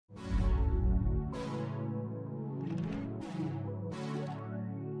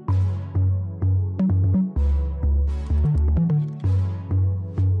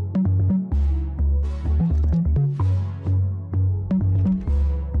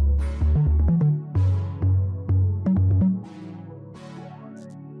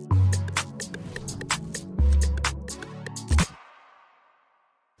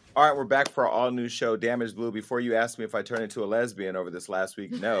All right, we're back for our all-new show, Damaged Blue. Before you asked me if I turned into a lesbian over this last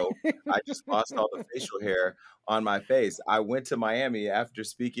week, no. I just lost all the facial hair on my face. I went to Miami after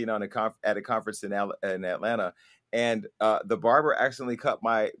speaking on at a conference in Atlanta, and the barber accidentally cut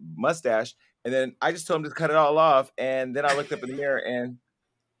my mustache, and then I just told him to cut it all off, and then I looked up in the mirror, and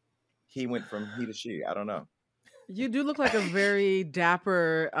he went from he to she. I don't know. You do look like a very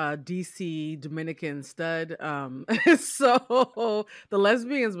dapper DC Dominican stud. So the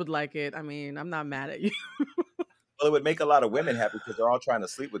lesbians would like it. I mean, I'm not mad at you. Well, it would make a lot of women happy because they're all trying to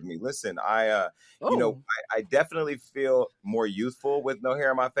sleep with me. Listen, Oh, I definitely feel more youthful with no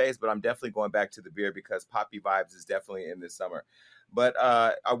hair on my face, but I'm definitely going back to the beard because poppy vibes is definitely in this summer. But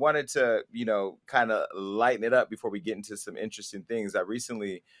I wanted to, kind of lighten it up before we get into some interesting things. I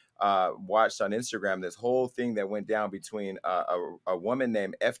recently watched on Instagram this whole thing that went down between a woman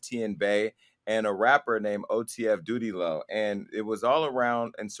named FTN Bay and a rapper named OTF Doodie. And it was all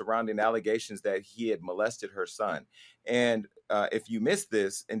around and surrounding allegations that he had molested her son. And if you missed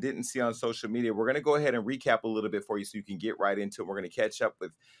this and didn't see on social media, we're going to go ahead and recap a little bit for you so you can get right into it. We're going to catch up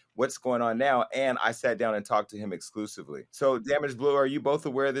with what's going on now. And I sat down and talked to him exclusively. So, Damaged Blue, are you both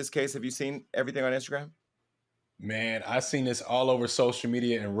aware of this case? Have you seen everything on Instagram? Man, I seen this all over social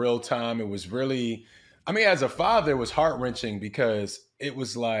media in real time. It was really, I mean, as a father, it was heart-wrenching because it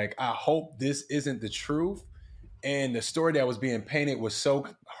was like, I hope this isn't the truth. And the story that was being painted was so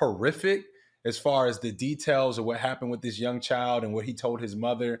horrific as far as the details of what happened with this young child and what he told his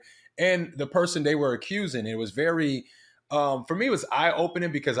mother and the person they were accusing. It was very, for me, it was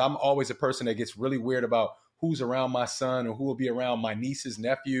eye-opening because I'm always a person that gets really weird about who's around my son or who will be around my nieces,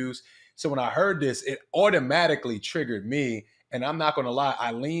 nephews. So when I heard this, it automatically triggered me. And I'm not going to lie,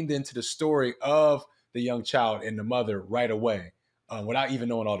 I leaned into the story of the young child and the mother right away without even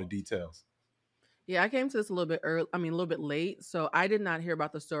knowing all the details. yeah, I came to this a little bit early. I mean, a little bit late. So I did not hear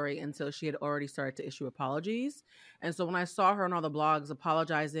about the story until she had already started to issue apologies. And so when I saw her on all the blogs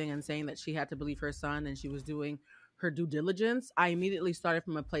apologizing and saying that she had to believe her son and she was doing her due diligence, I immediately started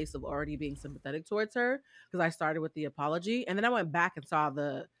from a place of already being sympathetic towards her because I started with the apology. And then I went back and saw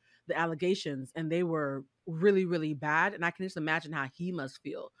the allegations and they were really, really bad. And I can just imagine how he must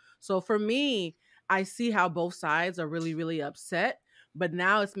feel. So for me, I see how both sides are really, really upset. But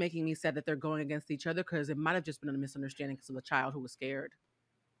now it's making me sad that they're going against each other because it might have just been a misunderstanding because of a child who was scared.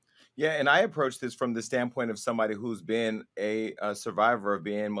 Yeah, and I approach this from the standpoint of somebody who's been a survivor of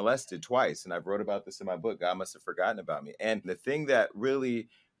being molested twice. And I've wrote about this in my book, God Must Have Forgotten About Me. And the thing that really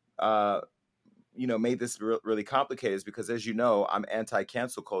uh, made this really complicated is because, as you know, I'm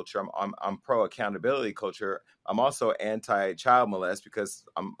anti-cancel culture. I'm pro-accountability culture. I'm also anti-child molest because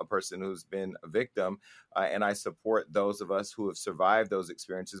I'm a person who's been a victim, and I support those of us who have survived those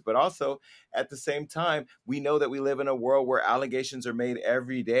experiences. But also, at the same time, we know that we live in a world where allegations are made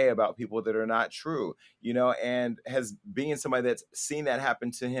every day about people that are not true. And has being somebody that's seen that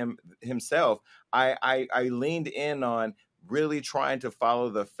happen to himself, I leaned in on really trying to follow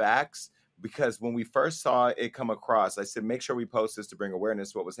the facts because when we first saw it come across, I said, make sure we post this to bring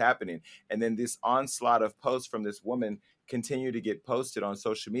awareness to what was happening. And then this onslaught of posts from this woman continued to get posted on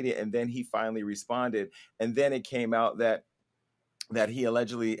social media. And then he finally responded. And then it came out that he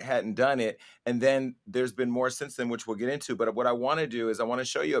allegedly hadn't done it. And then there's been more since then, which we'll get into. But what I want to do is I want to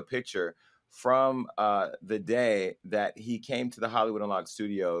show you a picture from the day that he came to the Hollywood Unlocked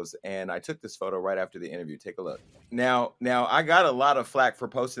studios. And I took this photo right after the interview. Take a look. Now I got a lot of flack for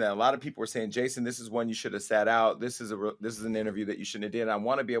posting that. A lot of people were saying, Jason, this is one you should have sat out. This is an interview that you shouldn't have did. And I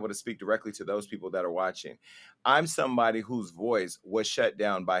want to be able to speak directly to those people that are watching. I'm somebody whose voice was shut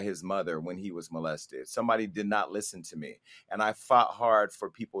down by his mother when he was molested. Somebody did not listen to me. And I fought hard for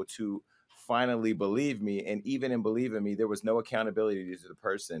people to finally believe me. And even in believing me, there was no accountability to the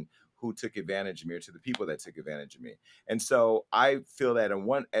person who took advantage of me or to the people that took advantage of me. And so I feel that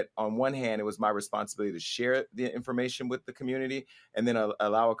on one hand, it was my responsibility to share the information with the community and then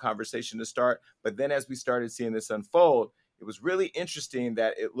allow a conversation to start. But then as we started seeing this unfold, it was really interesting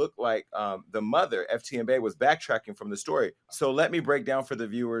that it looked like the mother, FTN Bay, was backtracking from the story. So let me break down for the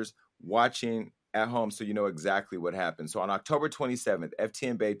viewers watching at home so you know exactly what happened. So on October 27th,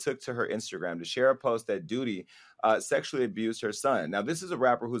 FTN Bay took to her Instagram to share a post that Doodie sexually abused her son. Now, this is a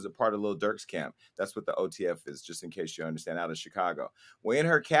rapper who's a part of Lil Durk's camp. That's what the OTF is, just in case you understand, out of Chicago. Well, in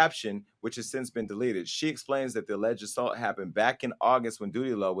her caption, which has since been deleted, she explains that the alleged assault happened back in August when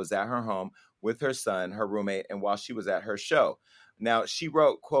Doodie was at her home with her son, her roommate, and while she was at her show. Now, she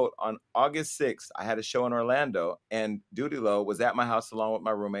wrote, quote, on August 6th, I had a show in Orlando, and Doodie was at my house along with my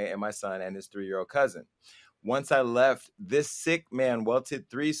roommate and my son and his 3-year-old cousin. Once I left, this sick man welted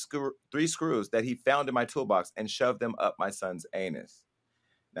three screws that he found in my toolbox and shoved them up my son's anus.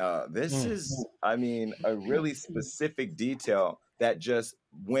 Now, this Mm. is, I mean, a really specific detail that just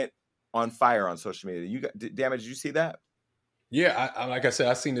went on fire on social media. You got damage. Did you see that? Yeah, like I said,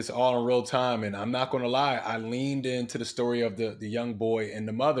 I seen this all in real time, and I'm not going to lie. I leaned into the story of the young boy and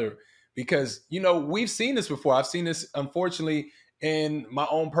the mother because we've seen this before. I've seen this unfortunately in my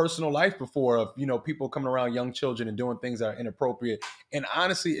own personal life before of people coming around young children and doing things that are inappropriate. And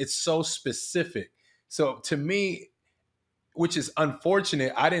honestly, it's so specific. So to me, which is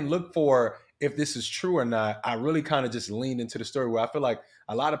unfortunate, I didn't look for if this is true or not. I really kind of just leaned into the story where I feel like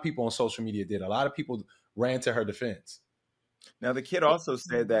a lot of people on social media did. A lot of people ran to her defense. Now, the kid also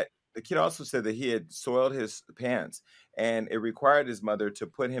said that he had soiled his pants, and it required his mother to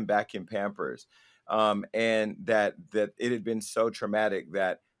put him back in Pampers, and that it had been so traumatic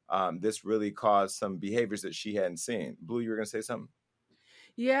that this really caused some behaviors that she hadn't seen. Blue, you were going to say something?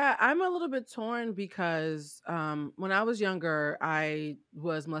 Yeah, I'm a little bit torn because when I was younger, I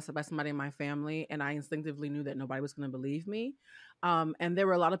was molested by somebody in my family, and I instinctively knew that nobody was going to believe me. And there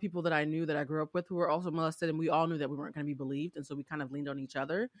were a lot of people that I knew that I grew up with who were also molested, and we all knew that we weren't going to be believed. And so we kind of leaned on each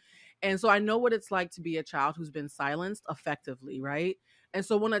other. And so I know what it's like to be a child who's been silenced effectively, right? And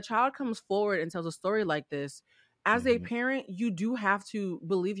so when a child comes forward and tells a story like this, as a parent, you do have to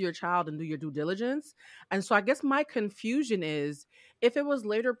believe your child and do your due diligence. And so I guess my confusion is if it was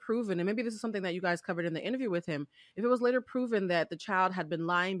later proven, and maybe this is something that you guys covered in the interview with him, if it was later proven that the child had been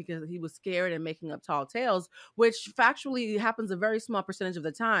lying because he was scared and making up tall tales, which factually happens a very small percentage of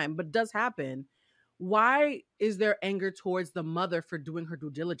the time, but does happen, why is there anger towards the mother for doing her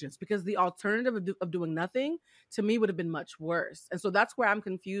due diligence? Because the alternative of doing nothing to me would have been much worse. And so that's where I'm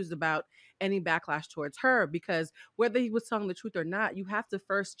confused about any backlash towards her, because whether he was telling the truth or not, you have to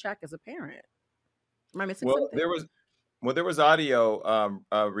first check as a parent. Am I missing Well, something? there was audio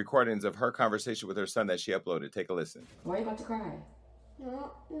recordings of her conversation with her son that she uploaded. Take a listen. Why are you about to cry?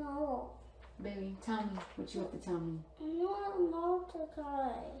 No. Baby, tell me what you have to tell me. I'm not about to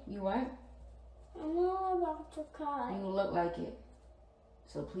cry. You what? I'm not about to cry. You look like it.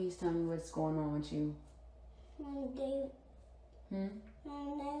 So please tell me what's going on with you. When they... Hmm?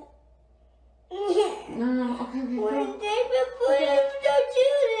 When they... No, okay. When David put the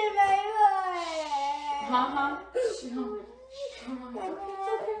juice in my eye. Huh? Shh, no. Come on.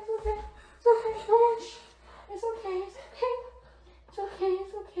 It's okay. Come on. It's okay. It's okay,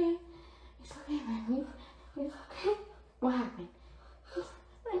 baby. It's okay. What happened?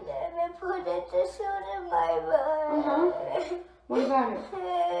 When David put the suit in my eye. What about it?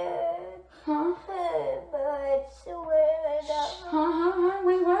 Huh? But when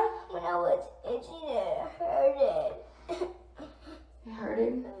Wait, what? when I was itching, it hurted. It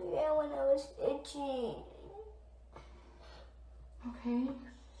hurted? Yeah, when I was itching. Okay.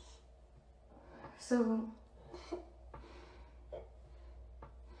 So...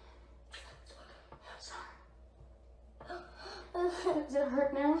 Does it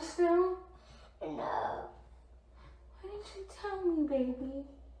hurt now still? No. Why didn't you tell me, baby?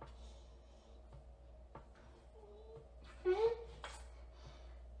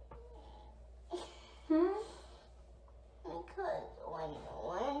 Because when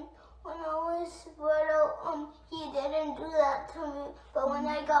I was little, he didn't do that to me. But when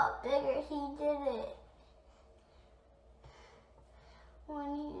I got bigger, he did it.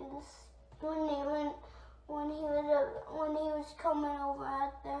 When he was coming over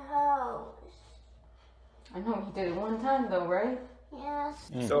at the house. I know he did it one time though, right? Yes.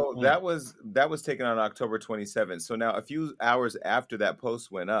 So that was taken on October 27th. So now a few hours after that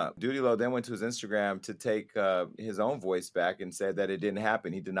post went up, Doodie then went to his Instagram to take his own voice back and said that it didn't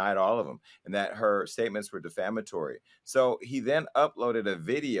happen. He denied all of them and that her statements were defamatory. So he then uploaded a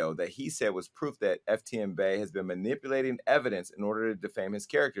video that he said was proof that FTN Bay has been manipulating evidence in order to defame his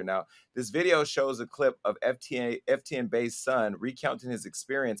character. Now, this video shows a clip of FTN Bay's son recounting his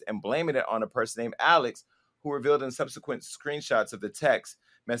experience and blaming it on a person named Alex, who revealed in subsequent screenshots of the text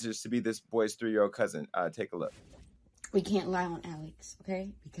message to be this boy's 3-year-old cousin. Take a look. We can't lie on Alex,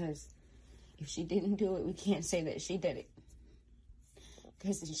 okay? Because if she didn't do it, we can't say that she did it.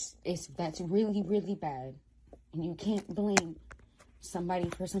 Because that's really, really bad. And you can't blame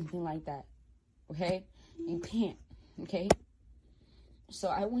somebody for something like that, okay? You can't, okay? So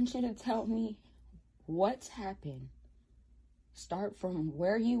I want you to tell me what's happened. Start from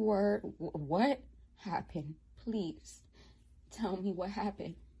where you were. What happened? Please tell me what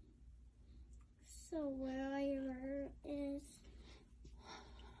happened. So where I were is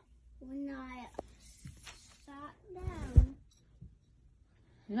when I sat down.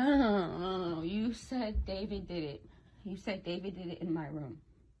 No. You said David did it. You said David did it in my room.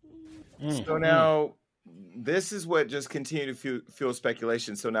 So now this is what just continued to fuel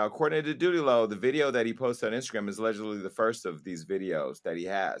speculation. So now, according to Doodie Low, the video that he posted on Instagram is allegedly the first of these videos that he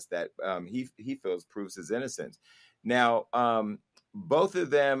has that he feels proves his innocence. Now, both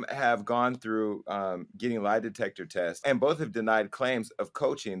of them have gone through getting lie detector tests, and both have denied claims of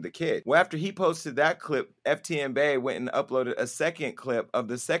coaching the kid. Well, after he posted that clip, FTN Bay went and uploaded a second clip of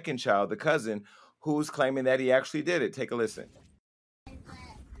the second child, the cousin, who's claiming that he actually did it. Take a listen.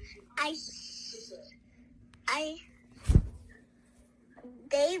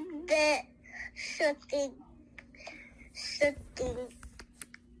 They did something.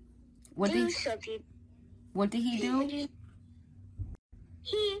 What did he do?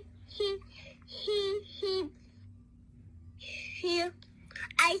 He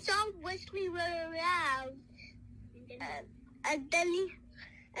I saw Wesley run around, and then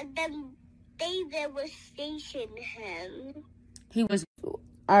David was chasing him. He was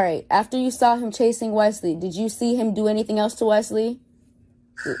all right. After you saw him chasing Wesley, did you see him do anything else to Wesley?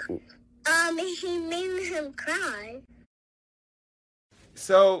 He made him cry.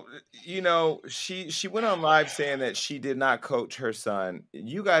 So, you know, she went on live saying that she did not coach her son.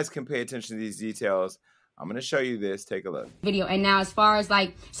 You guys can pay attention to these details. I'm going to show you this. Take a look. Video. And now as far as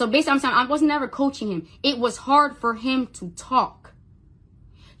like, so basically I'm saying I was never coaching him. It was hard for him to talk.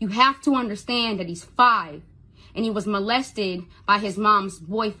 You have to understand that he's 5 and he was molested by his mom's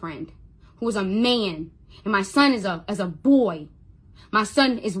boyfriend, who was a man. And my son is a boy. My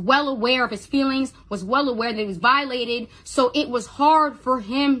son is well aware of his feelings, was well aware that he was violated. So it was hard for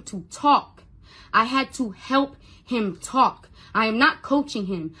him to talk. I had to help him talk. I am not coaching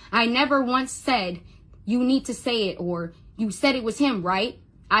him. I never once said, you need to say it, or you said it was him, right?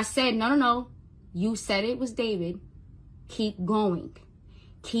 I said, no. You said it was David. Keep going.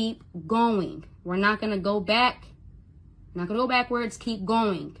 Keep going. We're not going to go back. Not going to go backwards. Keep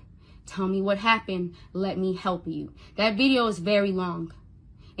going. Tell me what happened. Let me help you. That video is very long.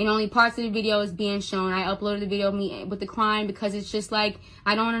 And only parts of the video is being shown. I uploaded the video of me with the crying because it's just like,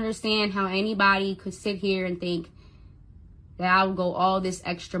 I don't understand how anybody could sit here and think that I would go all this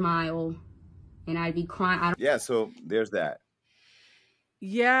extra mile and I'd be crying. Yeah, so there's that.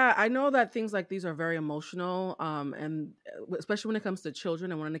 Yeah, I know that things like these are very emotional, and especially when it comes to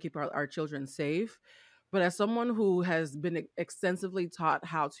children and wanting to keep our children safe. But as someone who has been extensively taught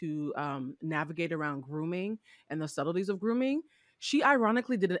how to navigate around grooming and the subtleties of grooming, she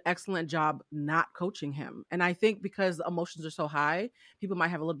ironically did an excellent job not coaching him. And I think because emotions are so high, people might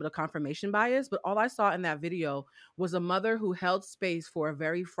have a little bit of confirmation bias. But all I saw in that video was a mother who held space for a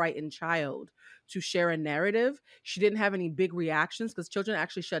very frightened child to share a narrative. She didn't have any big reactions because children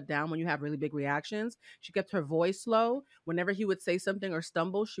actually shut down when you have really big reactions. She kept her voice low. Whenever he would say something or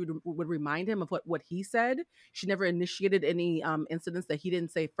stumble, she would remind him of what he said. She never initiated any incidents that he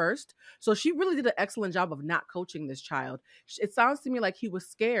didn't say first. So she really did an excellent job of not coaching this child. It sounds to me like he was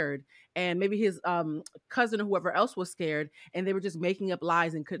scared, and maybe his cousin or whoever else was scared, and they were just making up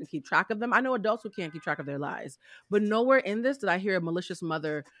lies and couldn't keep track of them. I know adults who can't keep track of their lies, but nowhere in this did I hear a malicious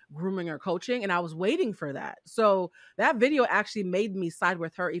mother grooming or coaching, and I was waiting for that. So that video actually made me side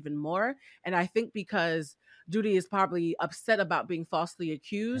with her even more, and I think because Doodie is probably upset about being falsely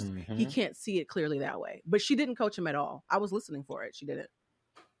accused, he can't see it clearly that way. But she didn't coach him at all. I was listening for it. She didn't.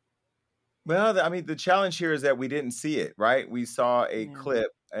 Well, I mean, the challenge here is that we didn't see it, right? We saw a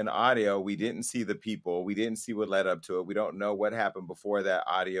clip, an audio. We didn't see the people. We didn't see what led up to it. We don't know what happened before that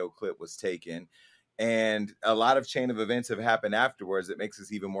audio clip was taken. And a lot of chain of events have happened afterwards. It makes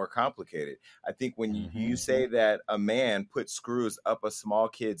this even more complicated. I think when you say that a man put screws up a small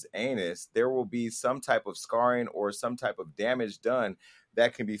kid's anus, there will be some type of scarring or some type of damage done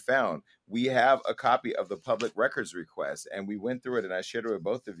that can be found. We have a copy of the public records request, and we went through it, and I shared it with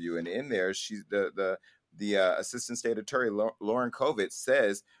both of you. And in there, she's the Assistant State Attorney Lauren Kovitz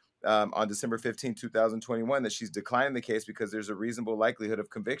says on December 15, 2021, that she's declining the case because there's a reasonable likelihood of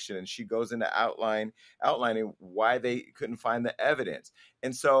conviction. And she goes into outlining why they couldn't find the evidence.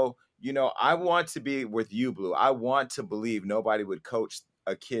 And so, you know, I want to be with you, Blue. I want to believe nobody would coach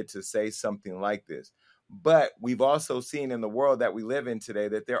a kid to say something like this. But we've also seen in the world that we live in today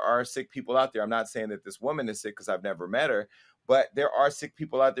that there are sick people out there. I'm not saying that this woman is sick because I've never met her, but there are sick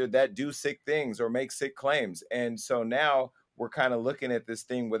people out there that do sick things or make sick claims. And so now we're kind of looking at this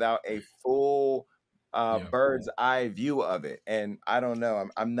thing without a full bird's eye view of it. And I don't know.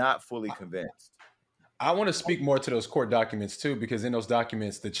 I'm not fully convinced. I want to speak more to those court documents too, because in those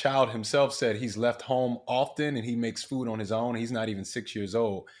documents, the child himself said he's left home often and he makes food on his own. He's not even 6 years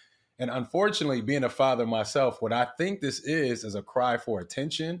old. And unfortunately, being a father myself, what I think this is a cry for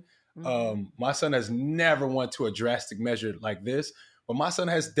attention. My son has never went to a drastic measure like this. But my son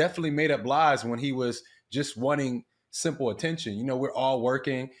has definitely made up lies when he was just wanting simple attention. You know, we're all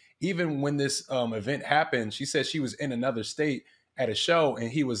working. Even when this event happened, she said she was in another state at a show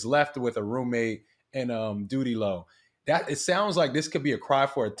and he was left with a roommate and Doodie Low. That it sounds like this could be a cry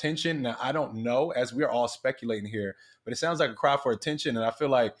for attention. Now, I don't know, as we're all speculating here, but it sounds like a cry for attention. And I feel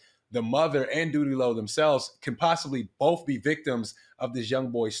like the mother and Doodie Low themselves can possibly both be victims of this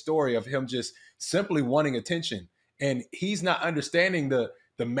young boy's story of him just simply wanting attention. And he's not understanding the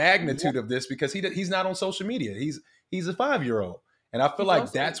magnitude of this because he's not on social media. He's a 5-year-old. And I feel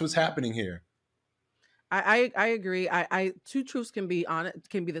like that's what's happening here. I agree. I two truths can be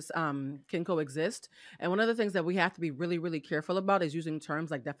can coexist. And one of the things that we have to be really, really careful about is using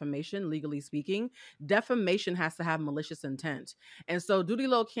terms like defamation, legally speaking. Defamation has to have malicious intent. And so Doodie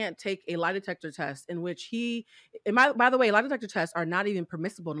Low can't take a lie detector test in which by the way, lie detector tests are not even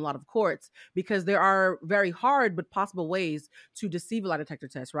permissible in a lot of courts because there are very hard but possible ways to deceive a lie detector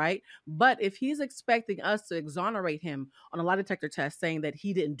test, right? But if he's expecting us to exonerate him on a lie detector test saying that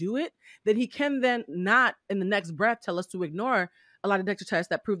he didn't do it, then he can then not in the next breath tell us to ignore a lie detector test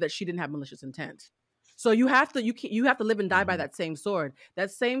that proved that she didn't have malicious intent. So you have to live and die by that same sword. That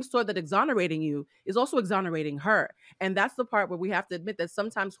same sword that exonerating you is also exonerating her. And that's the part where we have to admit that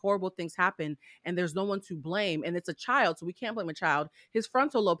sometimes horrible things happen and there's no one to blame. And it's a child, so we can't blame a child. His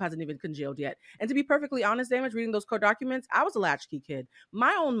frontal lobe hasn't even congealed yet. And to be perfectly honest, Damage, reading those court documents, I was a latchkey kid.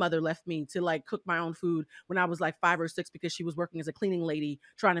 My own mother left me to like cook my own food when I was like 5 or 6 because she was working as a cleaning lady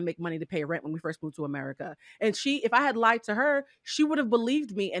trying to make money to pay rent when we first moved to America. And if I had lied to her, she would have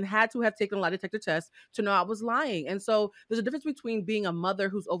believed me and had to have taken a lie detector test to know I was lying. And so there's a difference between being a mother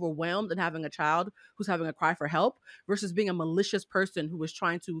who's overwhelmed and having a child who's having a cry for help versus being a malicious person who is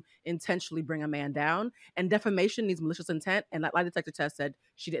trying to intentionally bring a man down. And defamation needs malicious intent. And that lie detector test said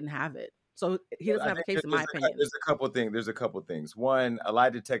she didn't have it. So he doesn't have a case, in my opinion. There's a couple things. One, a lie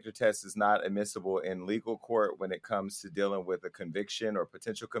detector test is not admissible in legal court when it comes to dealing with a conviction or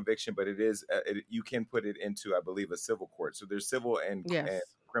potential conviction, but you can put it into, I believe, a civil court. So there's civil and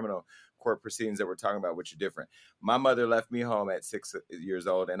criminal court proceedings that we're talking about, which are different. My mother left me home at 6 years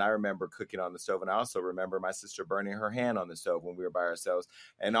old, and I remember cooking on the stove, and I also remember my sister burning her hand on the stove when we were by ourselves.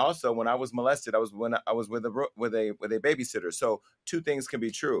 And also, when I was molested, I was with a babysitter. So two things can be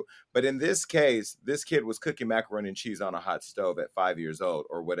true. But in this case, this kid was cooking macaroni and cheese on a hot stove at 5 years old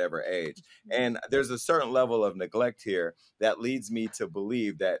or whatever age. And there's a certain level of neglect here that leads me to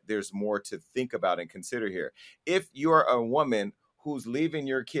believe that there's more to think about and consider here. If you're a woman who's leaving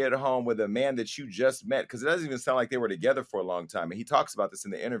your kid home with a man that you just met, because it doesn't even sound like they were together for a long time. And he talks about this in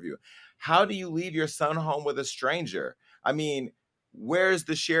the interview. How do you leave your son home with a stranger? I mean, where's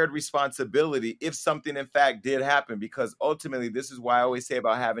the shared responsibility if something in fact did happen? Because ultimately, this is why I always say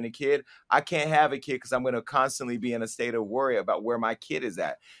about having a kid. I can't have a kid because I'm going to constantly be in a state of worry about where my kid is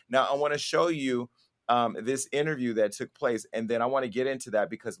at. Now, I want to show you this interview that took place, and then I want to get into that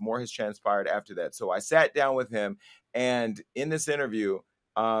because more has transpired after that. So I sat down with him, and in this interview,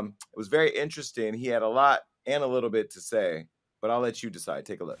 it was very interesting. He had a lot and a little bit to say, but I'll let you decide.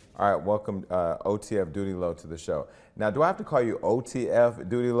 Take a look. All right, welcome OTF Doodie Low to the show. Now, do I have to call you OTF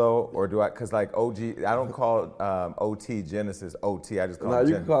Doodie Low, or do I, because like OG, I don't call OT Genesis OT, I just call it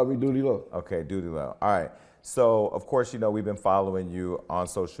you can call me Doodie Low. Okay, Doodie Low. All right. So, of course, we've been following you on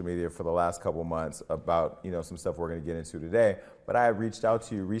social media for the last couple months about, some stuff we're going to get into today. But I reached out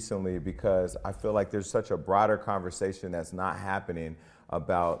to you recently because I feel like there's such a broader conversation that's not happening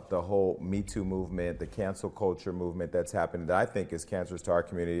about the whole Me Too movement, the cancel culture movement that's happening that I think is cancerous to our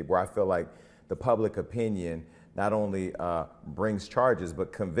community, where I feel like the public opinion not only brings charges,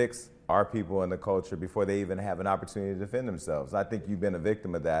 but convicts our people in the culture before they even have an opportunity to defend themselves. I think you've been a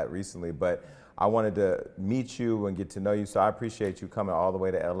victim of that recently, but I wanted to meet you and get to know you, so I appreciate you coming all the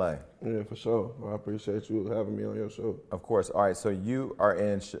way to LA. Yeah, for sure. I appreciate you having me on your show. Of course. All right, so you're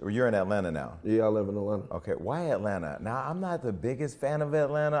in Atlanta now. Yeah, I live in Atlanta. Okay, why Atlanta? Now, I'm not the biggest fan of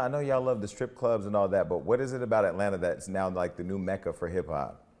Atlanta. I know y'all love the strip clubs and all that, but what is it about Atlanta that's now like the new mecca for hip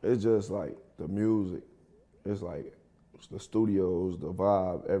hop? It's just like the music. It's like the studios, the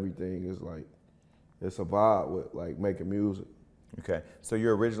vibe, everything is like, it's a vibe with like making music. Okay, so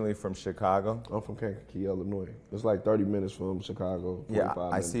you're originally from Chicago? I'm from Kankakee, Illinois. It's like 30 minutes from Chicago. Yeah,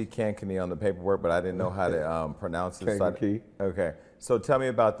 I see Kankakee on the paperwork, but I didn't know how to pronounce it. Kankakee. Okay, so tell me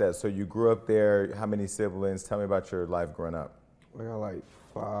about that. So you grew up there. How many siblings? Tell me about your life growing up. I got like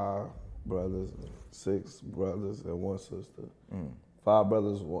 5 brothers, 6 brothers, and 1 sister. 5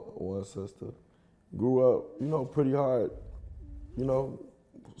 brothers, 1 sister. Grew up, pretty hard,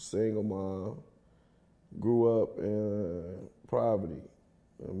 single mom. Grew up in poverty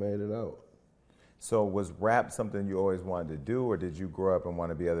and made it out. So was rap something you always wanted to do, or did you grow up and want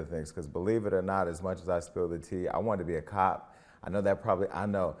to be other things? Because believe it or not, as much as I spill the tea, I wanted to be a cop. I know that probably, I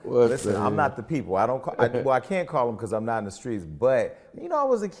know. Listen, I'm not the people. I don't call, I can't call them because I'm not in the streets. But, you know, I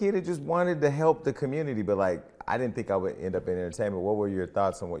was a kid that just wanted to help the community. But, like, I didn't think I would end up in entertainment. What were your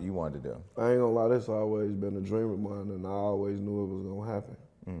thoughts on what you wanted to do? I ain't gonna lie, this always been a dream of mine, and I always knew it was gonna happen.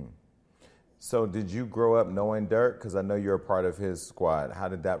 So did you grow up knowing Dirk? Because I know you're a part of his squad. How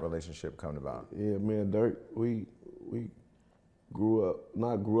did that relationship come about? Yeah, me and Dirk, we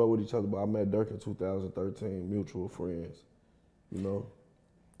not grew up with each other, but I met Dirk in 2013, mutual friends, you know?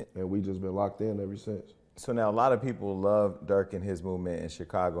 And we just been locked in ever since. So now a lot of people love Dirk and his movement in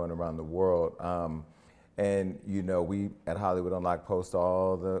Chicago and around the world. And, you know, we at Hollywood Unlocked post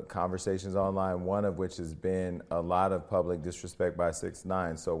all the conversations online, one of which has been a lot of public disrespect by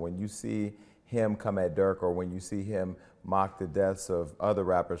 6ix9ine. So when you see him come at Dirk, or when you see him mock the deaths of other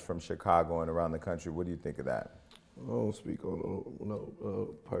rappers from Chicago and around the country, what do you think of that? I don't speak on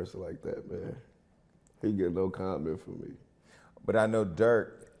no person like that, man. He get no comment from me. But I know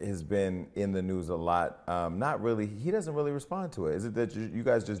Dirk has been in the news a lot. Not really, he doesn't really respond to it. Is it that you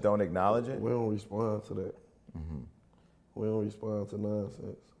guys just don't acknowledge it? We don't respond to that. We don't respond to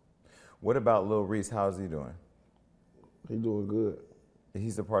nonsense. What about Lil Reese? How's he doing? He doing good.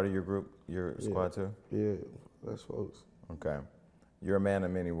 He's a part of your group, your squad too? Yeah, that's folks. Okay. You're a man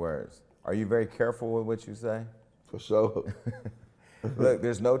of many words. Are you very careful with what you say? For sure. Look,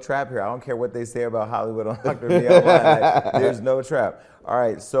 there's no trap here. I don't care what they say about Hollywood Unlocked or me online. Like, there's no trap. All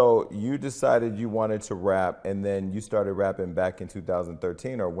right, so you decided you wanted to rap, and then you started rapping back in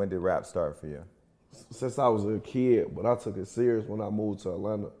 2013, or when did rap start for you? Since I was a kid, but I took it serious when I moved to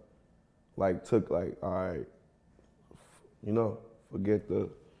Atlanta. All right, you know, forget the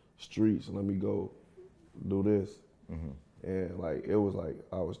streets and let me go do this. And like, it was like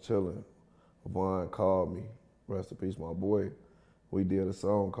I was chilling. Vaughn called me, rest in peace, my boy. We did a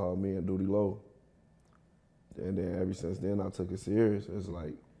song called Me and Doodie Low. And then ever since then, I took it serious. It's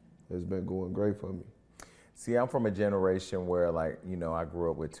like, it's been going great for me. See, I'm from a generation where, like, you know, I grew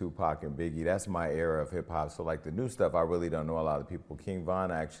up with Tupac and Biggie. That's my era of hip hop. So, like, the new stuff, I really don't know a lot of people. King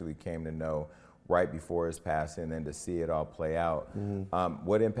Von I actually came to know right before his passing, and to see it all play out.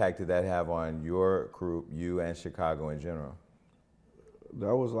 What impact did that have on your group, you and Chicago in general?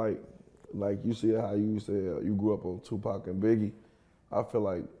 That was like you see how you said you grew up on Tupac and Biggie. I feel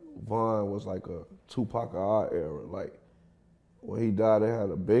like Von was like a Tupac of our era. Like, when he died, it had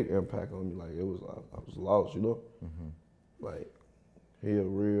a big impact on me. Like, I was lost, you know? Like, he a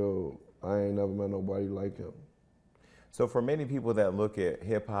real, I ain't never met nobody like him. So for many people that look at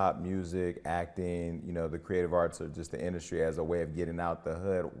hip hop, music, acting, you know, the creative arts, or just the industry as a way of getting out the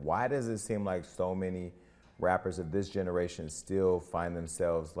hood, why does it seem like so many rappers of this generation still find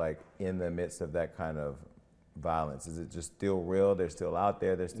themselves like in the midst of that kind of violence? Is it just still real? They're still out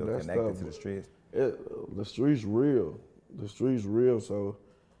there. They're still connected to the streets. The streets real. The streets real. So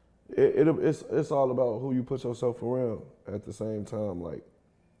it's all about who you put yourself around. At the same time, like,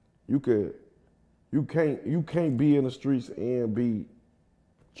 you can't be in the streets and be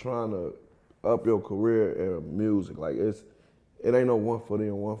trying to up your career in music. Like, it ain't no 1 foot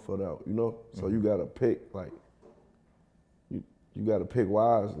in, 1 foot out. You know. So you gotta pick. Like, you gotta pick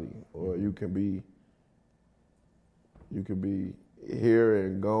wisely, or you can be here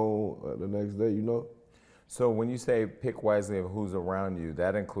and gone the next day, you know? So when you say pick wisely of who's around you,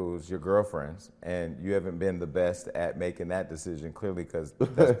 that includes your girlfriends, and you haven't been the best at making that decision, clearly, because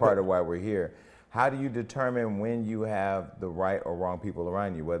that's part of why we're here. How do you determine when you have the right or wrong people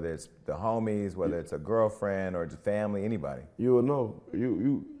around you, whether it's the homies, whether it's a girlfriend or just family, anybody? You will know.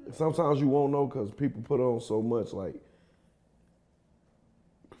 You sometimes you won't know because people put on so much, like,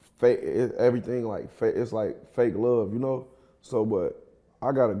 fake, everything like fake. It's like fake love, you know. So, but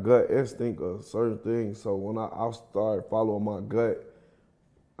I got a gut instinct of certain things. So when I start following my gut,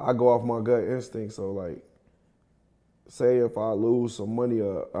 I go off my gut instinct. So, like, say if I lose some money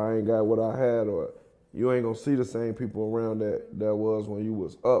or I ain't got what I had, or you ain't gonna see the same people around that was when you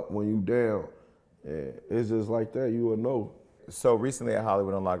was up, when you down. And it's just like that, you will know. So recently at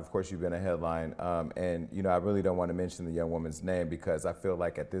Hollywood Unlocked, of course, you've been a headline, and you know, I really don't want to mention the young woman's name because I feel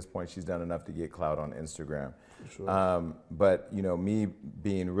like at this point she's done enough to get clout on Instagram. Sure. But you know, me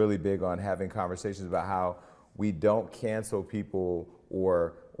being really big on having conversations about how we don't cancel people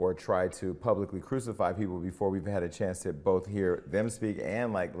or try to publicly crucify people before we've had a chance to both hear them speak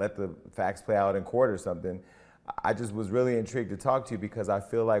and like let the facts play out in court or something. I just was really intrigued to talk to you because I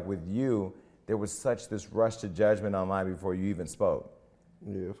feel like with you, there was such this rush to judgment online before you even spoke.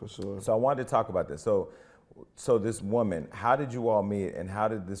 Yeah, for sure. So I wanted to talk about this. So So this woman, how did you all meet, and how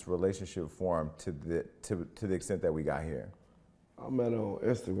did this relationship form to the extent that we got here? I met her on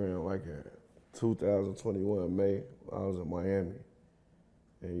Instagram like in 2021 May. I was in Miami,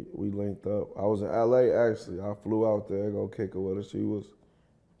 and we linked up. I was in LA actually. I flew out there to go kick it with her. She was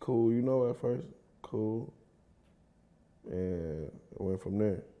cool, you know, at first, cool, and went from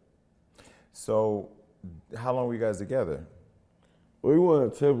there. So, how long were you guys together? We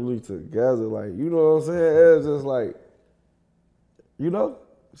weren't typically together, like, you know what I'm saying? It was just like, you know,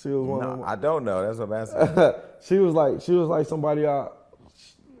 she was one of No, my, I don't know. That's what I'm asking. she was like somebody I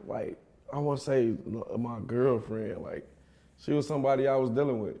want to say my girlfriend. Like, she was somebody I was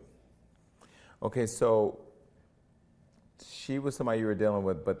dealing with. Okay, so she was somebody you were dealing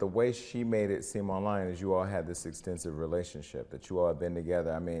with, but the way she made it seem online is you all had this extensive relationship, that you all had been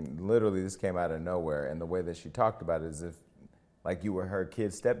together. I mean, literally, this came out of nowhere, and the way that she talked about it is if, like, you were her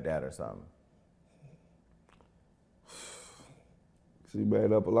kid's stepdad or something. She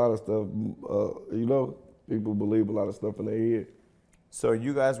made up a lot of stuff. You know, people believe a lot of stuff in their head. So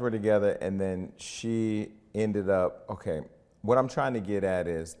you guys were together, and then she ended up, okay, what I'm trying to get at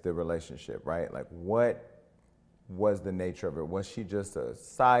is the relationship, right? Like, what was the nature of it? Was she just a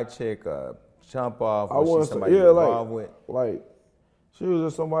side chick, a jump off? Was she somebody you were involved with? Like, she was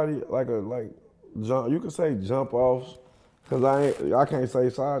just somebody, you could say jump offs, because I can't say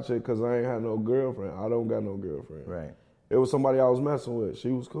side chick because I ain't had no girlfriend. I don't got no girlfriend. Right. It was somebody I was messing with. She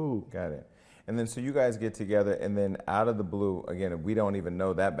was cool. Got it. And then so you guys get together, and then out of the blue, again, we don't even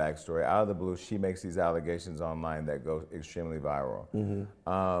know that backstory. Out of the blue, she makes these allegations online that go extremely viral.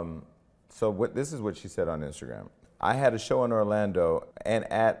 Mm-hmm. So this is what she said on Instagram. I had a show in Orlando, and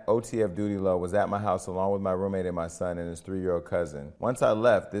at OTF Doodie Low was at my house along with my roommate and my son and his 3-year-old cousin. Once I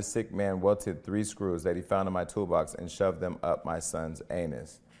left, this sick man welted 3 screws that he found in my toolbox and shoved them up my son's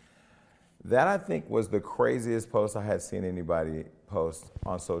anus. That, I think, was the craziest post I had seen anybody post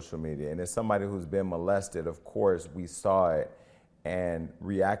on social media. And as somebody who's been molested, of course, we saw it and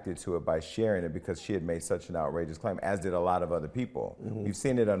reacted to it by sharing it because she had made such an outrageous claim, as did a lot of other people. Mm-hmm. We've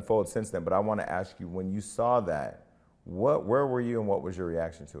seen it unfold since then, but I want to ask you, when you saw that, where were you and what was your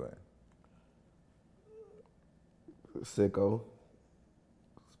reaction to it? Sicko.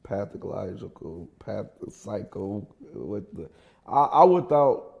 Pathological, psycho. I would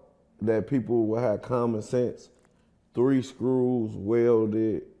thought that people would have common sense. 3 screws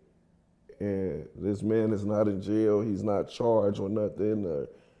welded, and this man is not in jail. He's not charged or nothing.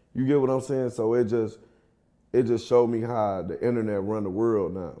 You get what I'm saying? So it just showed me how the internet run the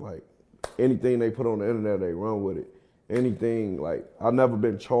world now. Like, anything they put on the internet, they run with it. Anything, like, I've never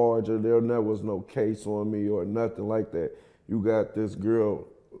been charged, or there never was no case on me or nothing like that. You got this girl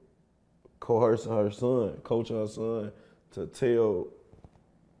coercing her son, coaching her son to tell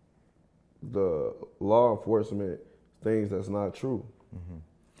the law enforcement things that's not true. Mm-hmm.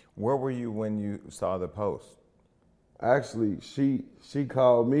 Where were you when you saw the post? Actually, she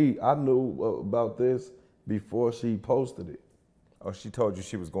called me. I knew about this before she posted it. Oh, she told you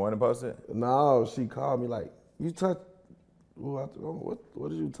she was going to post it? No, she called me like, you touched, what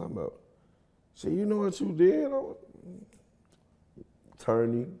did you talking about? She, you know what you did?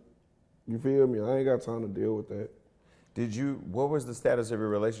 Attorney, you feel me? I ain't got time to deal with that. What was the status of your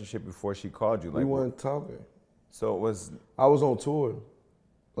relationship before she called you? Like, we weren't talking. So it was... I was on tour.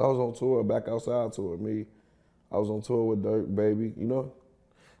 Back outside tour. I was on tour with Dirk, baby, you know?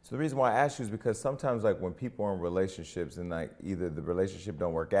 So the reason why I ask you is because sometimes, like, when people are in relationships and, like, either the relationship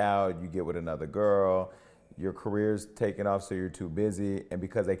don't work out, you get with another girl, your career's taking off so you're too busy, and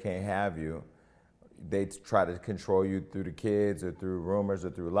because they can't have you, they try to control you through the kids or through rumors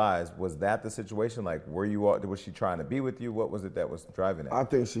or through lies. Was that the situation? Like, was she trying to be with you? What was it that was driving it? I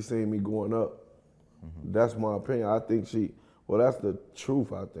think she seen me going up. Mm-hmm. That's my opinion. I think that's the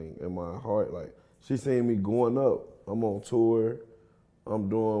truth, I think, in my heart. Like, she seen me going up. I'm on tour. I'm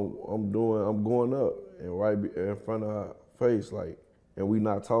going up, and right in front of her face, like, and we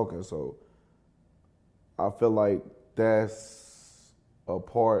not talking. So I feel like that's a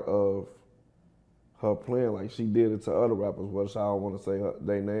part of her plan. Like, she did it to other rappers, which I don't want to say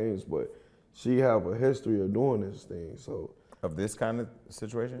their names, but she have a history of doing this thing. So of this kind of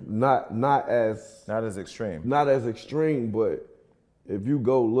situation? Not as extreme. Not as extreme, but if you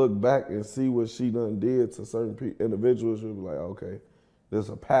go look back and see what she done did to certain individuals, you'll be like, okay, there's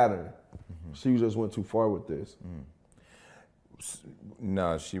a pattern. Mm-hmm. She just went too far with this.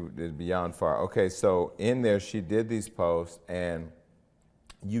 No, she is beyond far. Okay, so in there, she did these posts, and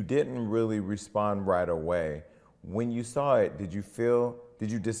you didn't really respond right away. When you saw it, did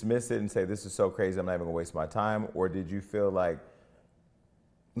you dismiss it and say, this is so crazy, I'm not even gonna waste my time? Or did you feel like,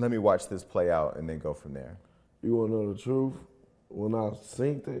 let me watch this play out and then go from there? You want to know the truth? When I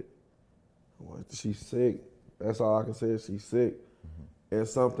synced it, I'm like, she's sick. That's all I can say is she's sick. And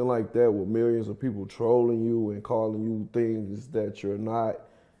something like that with millions of people trolling you and calling you things that you're not,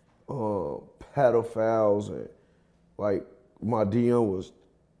 pedophiles, and like my DM was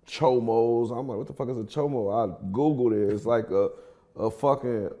chomos. I'm like, what the fuck is a chomo? I Googled it. It's like a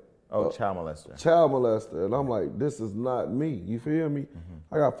fucking Child molester. Child molester. And I'm like, this is not me. You feel me?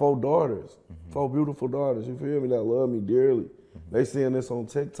 I got 4 daughters, 4 beautiful daughters. You feel me? That love me dearly. They seeing this on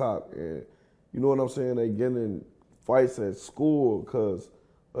TikTok, and you know what I'm saying? They getting in fights at school because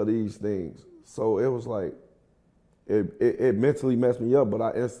of these things. So it was like, it mentally messed me up, but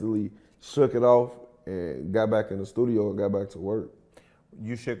I instantly shook it off and got back in the studio and got back to work.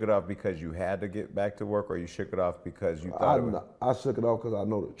 You shook it off because you had to get back to work, or you shook it off because you thought I shook it off because I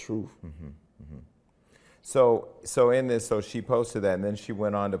know the truth. So in this, so she posted that, and then she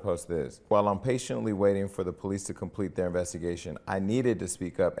went on to post this. While I'm patiently waiting for the police to complete their investigation, I needed to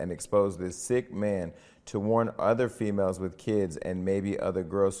speak up and expose this sick man to warn other females with kids and maybe other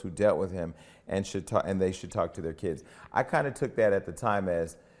girls who dealt with him and they should talk to their kids. I kind of took that at the time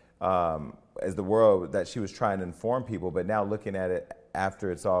as the world that she was trying to inform people, but now looking at it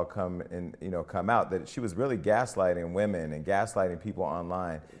after it's all come out, that she was really gaslighting women and gaslighting people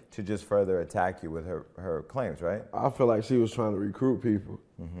online to just further attack you with her claims, right? I feel like she was trying to recruit people.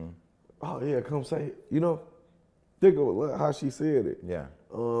 Oh yeah, come say it. You know, think of how she said it. Yeah.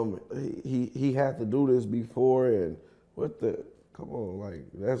 He had to do this before, and come on, like,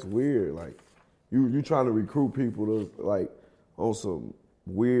 that's weird. Like, you trying to recruit people to, like, on some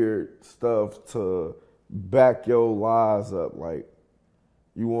weird stuff to back your lies up. Like,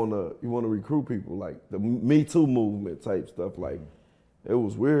 you wanna recruit people, like the Me Too movement type stuff. Like, it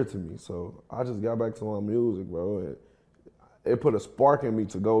was weird to me. So I just got back to my music, bro, and it put a spark in me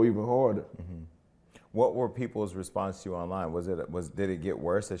to go even harder. What were people's response to you online? Did it get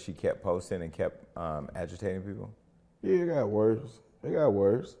worse as she kept posting and kept agitating people? Yeah, it got worse. I got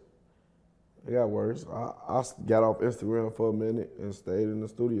off Instagram for a minute and stayed in the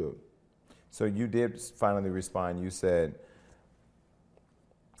studio. So you did finally respond. You said,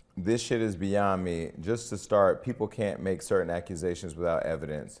 this shit is beyond me. Just to start, people can't make certain accusations without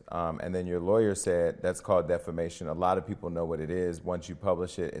evidence. And then your lawyer said, that's called defamation. A lot of people know what it is. Once you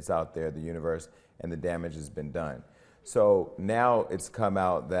publish it, it's out there, the universe, and the damage has been done. So now it's come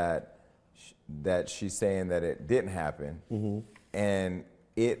out that she's saying that it didn't happen. And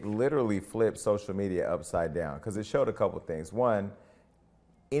it literally flipped social media upside down, because it showed a couple things. One,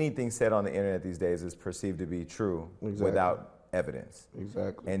 anything said on the internet these days is perceived to be true without evidence.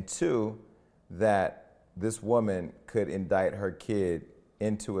 Exactly. And two, that this woman could indict her kid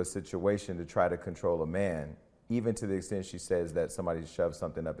into a situation to try to control a man, even to the extent she says that somebody shoved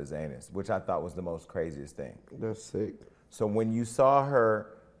something up his anus, which I thought was the most craziest thing. That's sick. So when you saw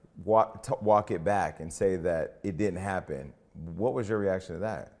her walk it back and say that it didn't happen, what was your reaction to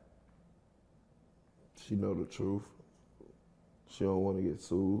that? She know the truth. She don't want to get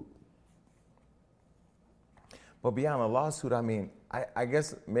sued. But beyond a lawsuit, I mean, I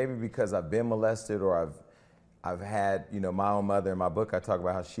guess maybe because I've been molested, or I've had, my own mother. In my book, I talk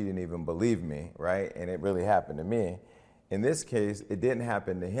about how she didn't even believe me, right? And it really happened to me. In this case, it didn't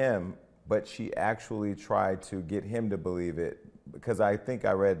happen to him, but she actually tried to get him to believe it, because I think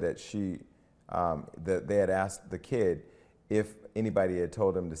I read that that they had asked the kid if anybody had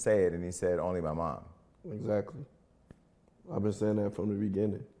told him to say it, and he said, only my mom. Exactly. I've been saying that from the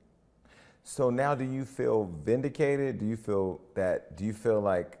beginning. So now, do you feel vindicated? Do you feel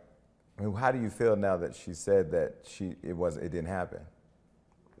like, how do you feel now that she said that it didn't happen?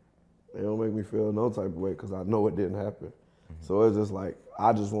 It don't make me feel no type of way, because I know it didn't happen. So it's just like,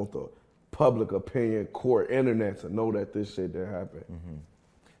 I just want the public opinion, court, internet to know that this shit didn't happen.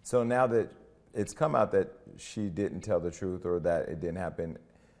 So now that it's come out that she didn't tell the truth, or that it didn't happen,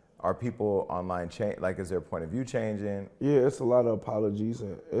 are people online is their point of view changing? Yeah, it's a lot of apologies,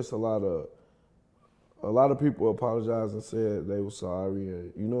 and it's a lot of people apologized and said they were sorry,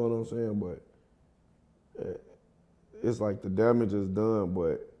 and you know what I'm saying? But it's like the damage is done,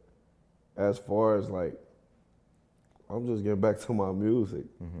 but as far as like, I'm just getting back to my music,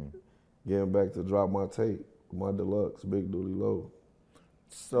 getting back to drop my tape, my deluxe, Big Doodie Low.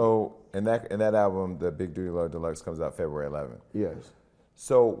 So, and that album, the Big Doodie Low Deluxe, comes out February 11th. Yes.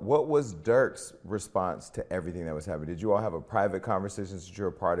 So what was Dirk's response to everything that was happening? Did you all have a private conversation since you're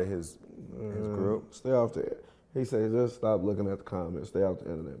a part of his group? Stay off the, he said, just stop looking at the comments. Stay off the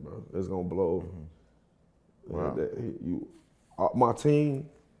internet, bro. It's going to blow over. Wow. My team,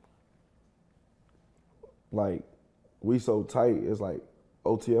 like, we so tight. It's like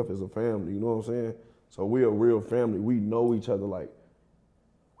OTF is a family, you know what I'm saying? So we're a real family. We know each other. Like,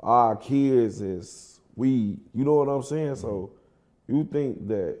 our kids is you know what I'm saying? So you think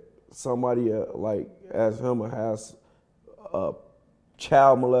that somebody like as him or has a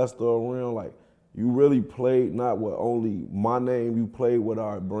child molester around, like, you really played not with only my name, you played with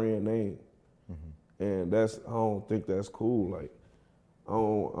our brand name. And I don't think that's cool. Like, I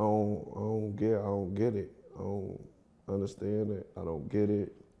don't get it. I don't understand it. I don't get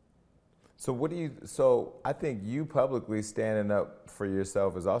it. So I think you publicly standing up for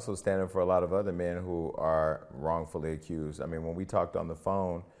yourself is also standing for a lot of other men who are wrongfully accused. I mean, when we talked on the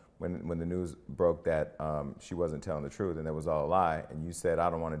phone, when the news broke that she wasn't telling the truth and it was all a lie, and you said,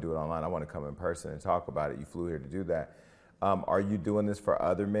 I don't want to do it online, I want to come in person and talk about it. You flew here to do that. Are you doing this for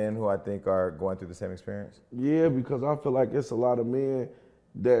other men who I think are going through the same experience? Yeah, because I feel like it's a lot of men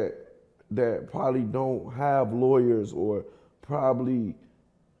that probably don't have lawyers, or probably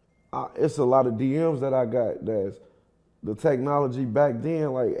it's a lot of DMs that I got that's the technology back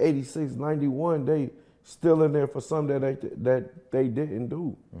then, like 86, 91, they still in there for something that they didn't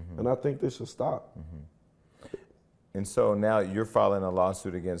do. And I think this should stop. And so now you're filing a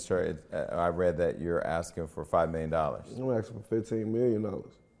lawsuit against her. I read that you're asking for $5 million. I'm asking for $15 million.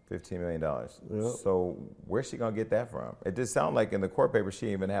 $15 million. Yep. So where's she going to get that from? It just sounded like in the court paper she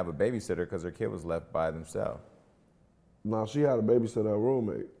didn't even have a babysitter because her kid was left by themselves. No, she had a babysitter, a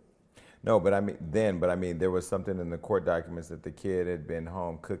roommate. No, but I mean, there was something in the court documents that the kid had been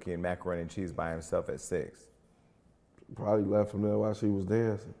home cooking macaroni and cheese by himself at 6. Probably left from there while she was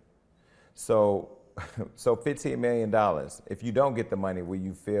dancing. So $15 million. If you don't get the money, will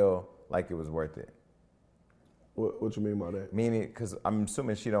you feel like it was worth it? What you mean by that? Meaning, because I'm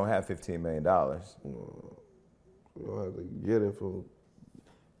assuming she don't have $15 million. You'll have to get it from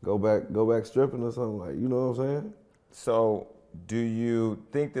go back stripping or something, like, you know what I'm saying? So do you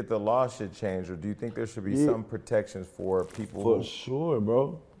think that the law should change, or do you think there should be some protections for people? For sure,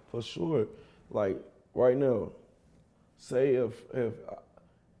 bro. For sure. Like, right now, say if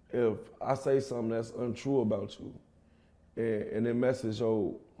I say something that's untrue about you, and it messes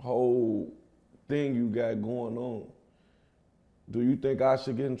your whole thing you got going on, do you think I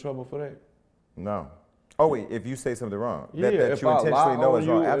should get in trouble for that? No. Oh wait, if you say something wrong, Yeah, that if you I intentionally know is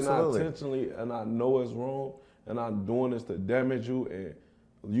wrong, absolutely. absolutely. And I know it's wrong, and I'm doing this to damage you, and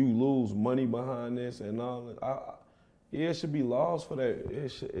you lose money behind this and all that. It should be laws for that. It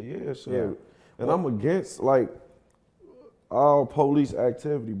should. Yeah. And I'm against, like, all police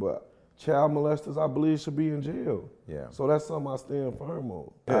activity, but child molesters, I believe, should be in jail. Yeah. So that's something I stand firm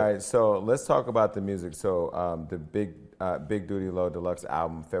on. All right, so let's talk about the music. So the Big Doodie Low Deluxe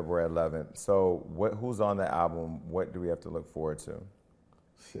album, February 11th. So who's on the album? What do we have to look forward to?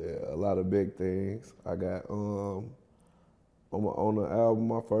 Yeah, a lot of big things. I got on the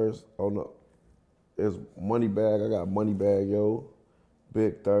album, is Moneybag. I got Moneybag Yo,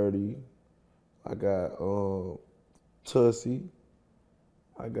 Big 30. I got Tussie.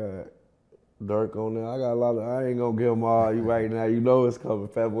 I got Dirk on there. I got a lot of, I ain't gonna give them all you right now. You know it's coming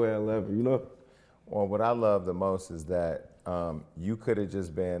February 11th, you know? Well, what I love the most is that you could have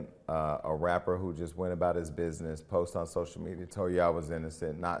just been a rapper who just went about his business, post on social media, told you I was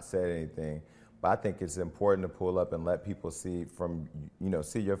innocent, not said anything. But I think it's important to pull up and let people see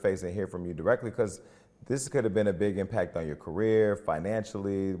your face and hear from you directly, because this could have been a big impact on your career,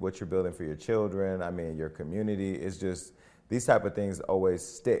 financially, what you're building for your children. I mean, your community. It's just, these type of things always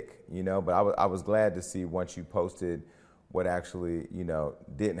stick, you know? But I was glad to see once you posted what actually,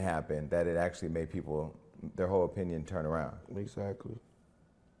 didn't happen, that it actually made people, their whole opinion turn around. Exactly.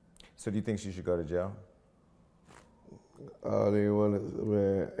 So do you think she should go to jail?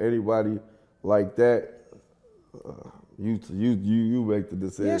 Man, anybody like that, you make the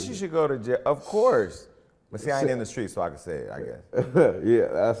decision. Yes, she should go to jail, of course. But see, I ain't in the street, so I can say it, I guess. Yeah,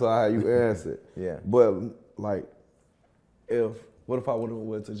 that's how you answer it. Yeah. But, like, what if I would have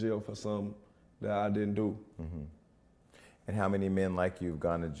went to jail for something that I didn't do? Mm-hmm. And how many men like you have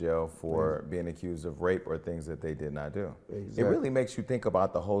gone to jail for being accused of rape or things that they did not do? Exactly. It really makes you think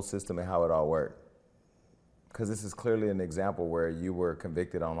about the whole system and how it all worked. Because this is clearly an example where you were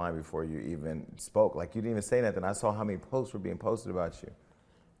convicted online before you even spoke. Like, you didn't even say nothing. I saw how many posts were being posted about you.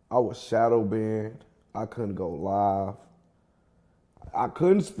 I was shadow banned. I couldn't go live. I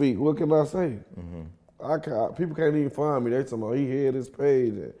couldn't speak. What can I say? Mm-hmm. People can't even find me. They talking about he hid his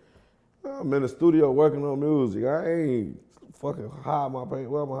page. I'm in the studio working on music. I ain't fucking hide my page.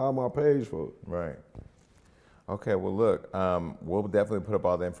 What am I hide my page for? Right. Okay. Well, look, we'll definitely put up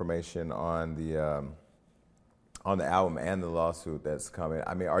all the information on the album and the lawsuit that's coming.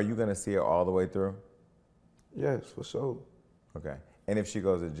 I mean, are you going to see it all the way through? Yes, for sure. Okay. And if she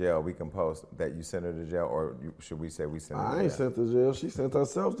goes to jail, we can post that you sent her to jail, or should we say we sent her to jail? I ain't sent her to jail. She sent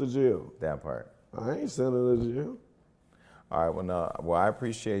herself to jail. That part. I ain't sent her to jail. All right, well, no, well, I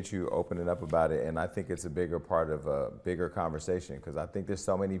appreciate you opening up about it, and I think it's a bigger part of a bigger conversation, because I think there's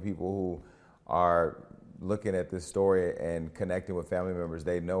so many people who are looking at this story and connecting with family members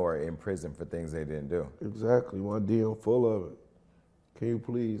they know are in prison for things they didn't do. Exactly. My DM full of it. Can you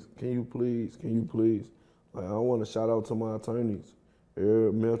please? Like, I want to shout out to my attorneys,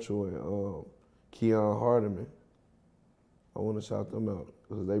 Eric Mitchell and Keon Hardiman. I want to shout them out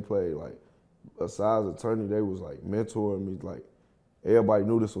because they played, like, besides attorney, they was like mentoring me. Like, everybody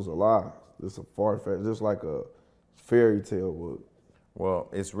knew this was a lie. This is a far-fetched, just like a fairy tale book. Well,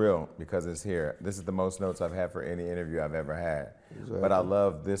 it's real because it's here. This is the most notes I've had for any interview I've ever had. Exactly. But I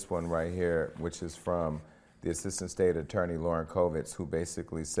love this one right here, which is from the Assistant State Attorney, Lauren Kovitz, who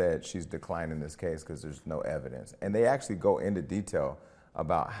basically said she's declining this case because there's no evidence. And they actually go into detail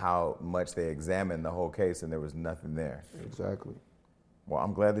about how much they examined the whole case and there was nothing there. Exactly. Well,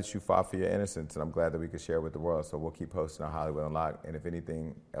 I'm glad that you fought for your innocence, and I'm glad that we could share it with the world. So we'll keep posting on Hollywood Unlocked. And if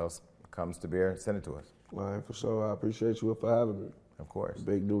anything else comes to bear, send it to us. All right, for sure. I appreciate you for having me. Of course.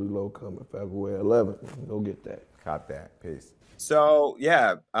 Big Doodie Low coming February 11th. Go get that. Cop that. Peace. So,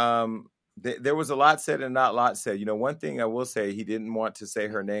 yeah, there was a lot said and not a lot said. You know, one thing I will say, he didn't want to say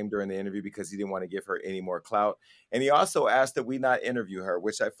her name during the interview because he didn't want to give her any more clout. And he also asked that we not interview her,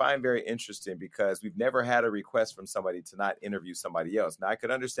 which I find very interesting because we've never had a request from somebody to not interview somebody else. Now, I could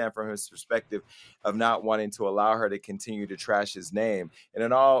understand from his perspective of not wanting to allow her to continue to trash his name. And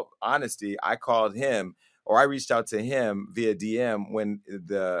in all honesty, I called him, or I reached out to him via DM when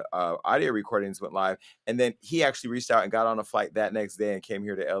the audio recordings went live. And then he actually reached out and got on a flight that next day and came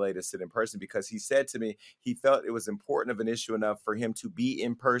here to LA to sit in person because he said to me he felt it was important of an issue enough for him to be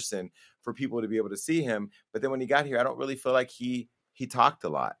in person for people to be able to see him. But then when he got here, I don't really feel like he talked a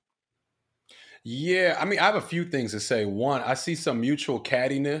lot. Yeah, I mean, I have a few things to say. One, I see some mutual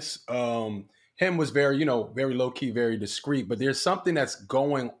cattiness. Him was very, very low key, very discreet, but there's something that's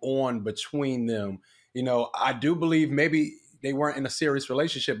going on between them. I do believe maybe they weren't in a serious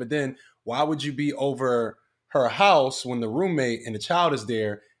relationship, but then why would you be over her house when the roommate and the child is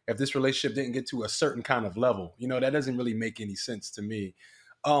there if this relationship didn't get to a certain kind of level? That doesn't really make any sense to me.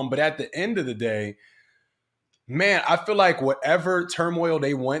 But at the end of the day, man, I feel like whatever turmoil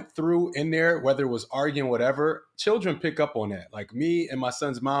they went through in there, whether it was arguing, whatever, children pick up on that. Like me and my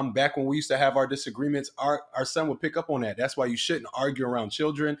son's mom, back when we used to have our disagreements, our son would pick up on that. That's why you shouldn't argue around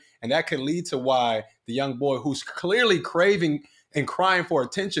children. And that could lead to why the young boy who's clearly craving and crying for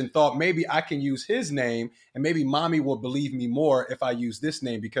attention thought maybe I can use his name and maybe mommy will believe me more if I use this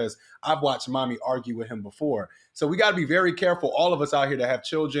name because I've watched mommy argue with him before. So we got to be very careful, all of us out here that have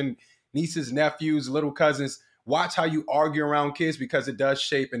children, nieces, nephews, little cousins. Watch how you argue around kids because it does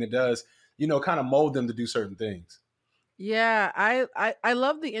shape and it does, kind of mold them to do certain things. Yeah, I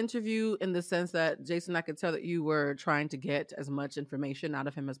love the interview in the sense that, Jason, I could tell that you were trying to get as much information out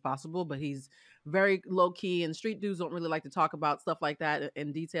of him as possible, but he's very low key, and street dudes don't really like to talk about stuff like that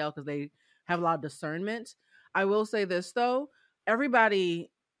in detail because they have a lot of discernment. I will say this though,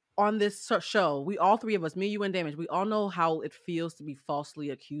 everybody on this show, we all three of us, me, you, and Damage, we all know how it feels to be falsely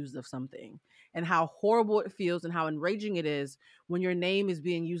accused of something and how horrible it feels and how enraging it is when your name is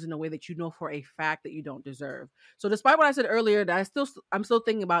being used in a way that you know for a fact that you don't deserve. So despite what I said earlier, that I'm still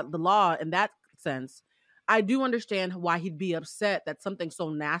thinking about the law in that sense, I do understand why he'd be upset that something so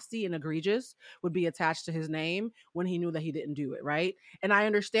nasty and egregious would be attached to his name when he knew that he didn't do it, right? And I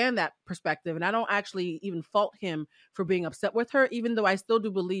understand that perspective, and I don't actually even fault him for being upset with her, even though I still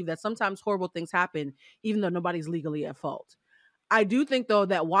do believe that sometimes horrible things happen, even though nobody's legally at fault. I do think, though,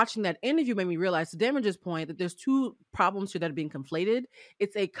 that watching that interview made me realize, to Damage's point, that there's two problems here that are being conflated.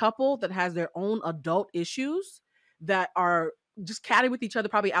 It's a couple that has their own adult issues that are just catty with each other,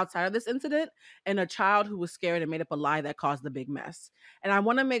 probably outside of this incident, and a child who was scared and made up a lie that caused the big mess. And I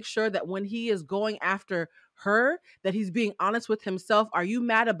want to make sure that when he is going after her, that he's being honest with himself. Are you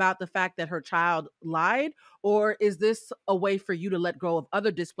mad about the fact that her child lied? Or is this a way for you to let go of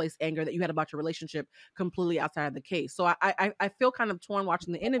other displaced anger that you had about your relationship completely outside of the case? So I feel kind of torn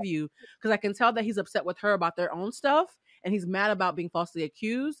watching the interview because I can tell that he's upset with her about their own stuff and he's mad about being falsely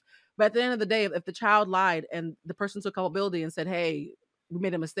accused. But at the end of the day, if the child lied and the person took culpability and said, hey, we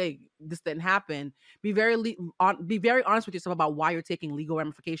made a mistake, this didn't happen, be very honest with yourself about why you're taking legal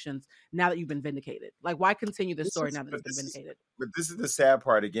ramifications now that you've been vindicated. Like, why continue this story now that it's been vindicated? But this is the sad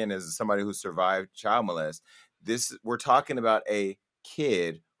part, again, as somebody who survived child molest. We're talking about a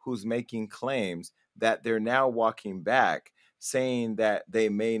kid who's making claims that they're now walking back saying that they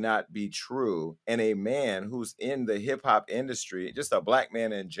may not be true, and a man who's in the hip hop industry, just a black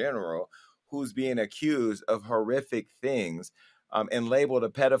man in general, who's being accused of horrific things, and labeled a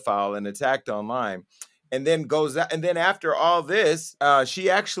pedophile and attacked online, and then goes out, and then after all this, she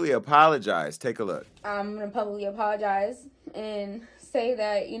actually apologized. Take a look. I'm gonna publicly apologize and say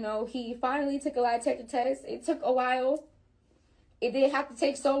that, you know, he finally took a lie detector test. It took a while. It didn't have to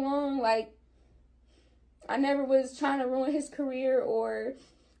take so long. Like, I never was trying to ruin his career or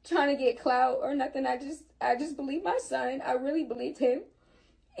trying to get clout or nothing. I just believed my son. I really believed him.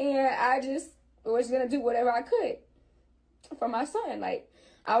 And I just was going to do whatever I could for my son. Like,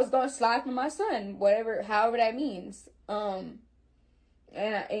 I was going to slide for my son, however that means. And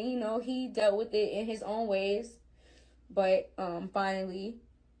you know, he dealt with it in his own ways. But finally,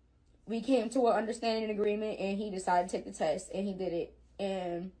 we came to an understanding and agreement, and he decided to take the test, and he did it.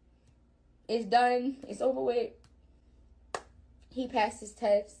 And it's done. It's over with. He passed his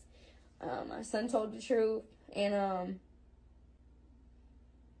test. My son told the truth. And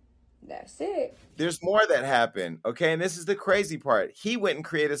that's it. There's more that happened, okay? And this is the crazy part. He went and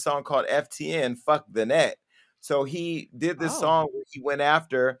created a song called FTN, Fuck the Net. So he did this song where he went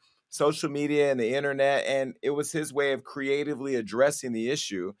after social media and the internet, and it was his way of creatively addressing the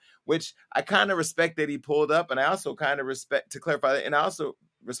issue, which I kind of respect that he pulled up, and I also kind of respect, to clarify that, and I also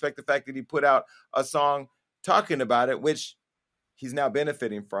respect the fact that he put out a song talking about it, which he's now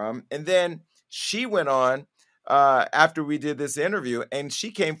benefiting from. And then she went on after we did this interview, and she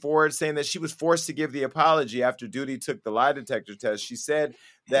came forward saying that she was forced to give the apology after Doodie took the lie detector test. She said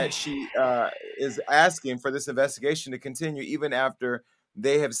that she is asking for this investigation to continue even after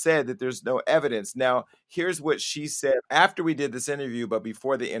they have said that there's no evidence. Now, here's what she said after we did this interview, but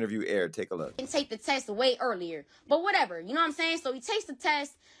before the interview aired. Take a look. And take the test way earlier, but whatever, you know what I'm saying? So he takes the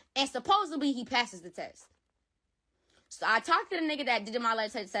test, and supposedly he passes the test. So I talked to the nigga that did my lie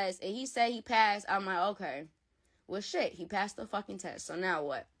detector test, and he said he passed. I'm like, okay, well, shit, he passed the fucking test. So now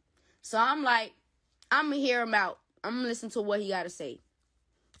what? So I'm like, I'm gonna hear him out. I'm gonna listen to what he gotta say,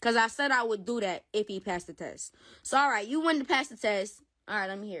 because I said I would do that if he passed the test. So, all right, you went to pass the test. All right,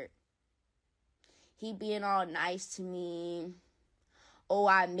 let me hear it. He being all nice to me. Oh,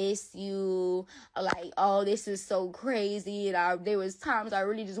 I miss you. Like, oh, this is so crazy. And there was times I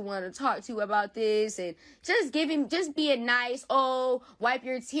really just wanted to talk to you about this. And just being nice. Oh, wipe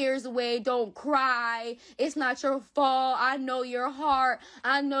your tears away. Don't cry. It's not your fault. I know your heart.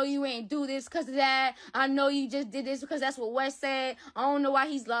 I know you ain't do this because of that. I know you just did this because that's what Wes said. I don't know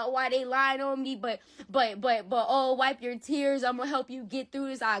why they lying on me. But, oh, wipe your tears. I'm going to help you get through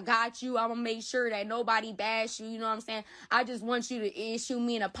this. I got you. I'm going to make sure that nobody bash you. You know what I'm saying? I just want you to issue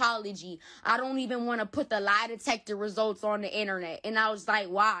me an apology. I don't even want to put the lie detector results on the internet. And I was like,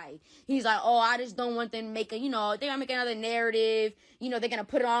 why? He's like, oh, I just don't want them to make they're going to make another narrative. They're going to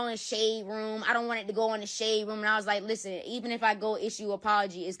put it all in Shade Room. I don't want it to go in the Shade Room. And I was like, listen, even if I go issue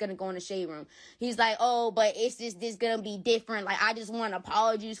apology, it's going to go in the Shade Room. He's like, oh, but it's just this going to be different. Like, I just want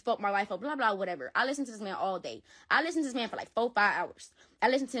apologies, fuck my life up, blah, blah, whatever. I listened to this man all day. I listened to this man for like 4-5 hours. I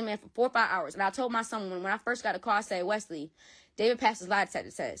listened to him man for 4 or 5 hours. And I told my son when I first got a call, I said, Wesley, David passed his lie detector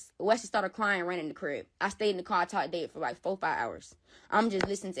test. Wesley started crying, ran in the crib. I stayed in the car, I talked to David for like 4 or 5 hours. I'm just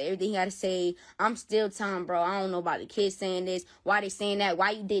listening to everything he had to say. I'm still telling bro, I don't know about the kids saying this, why they saying that,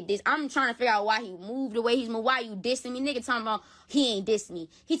 why you did this. I'm trying to figure out why he moved the way he's moved, why you dissing me. Nigga talking about he ain't diss me.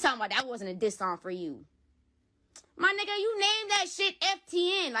 He talking about that wasn't a diss song for you. My nigga, you named that shit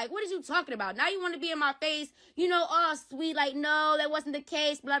FTN. Like, what is you talking about? Now you want to be in my face, all sweet, like, no, that wasn't the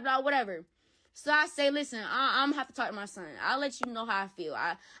case, blah, blah, whatever. So I say, listen, I'm going to have to talk to my son. I'll let you know how I feel.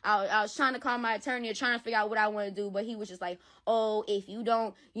 I was trying to call my attorney or trying to figure out what I want to do, but he was just like, oh, if you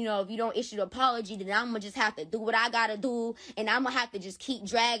don't issue the apology, then I'm going to just have to do what I got to do, and I'm going to have to just keep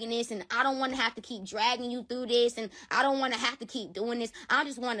dragging this, and I don't want to have to keep dragging you through this, and I don't want to have to keep doing this. I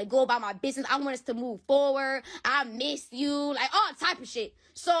just want to go about my business. I want us to move forward. I miss you, like all type of shit.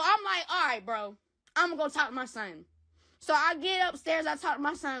 So I'm like, all right, bro, I'm going to go talk to my son. So I get upstairs, I talk to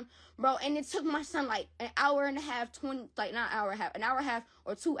my son, bro, and it took my son like an hour and a half, an hour and a half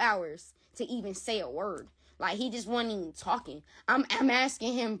or 2 hours to even say a word. Like, he just wasn't even talking. I'm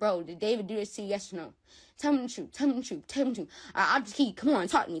asking him, bro, did David do this to you? Yes or no? Tell me the truth. Tell me the truth. Tell me the truth. I'm just keep, come on,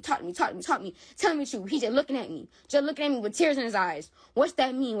 talk to me. Tell me the truth. He's just looking at me with tears in his eyes. What's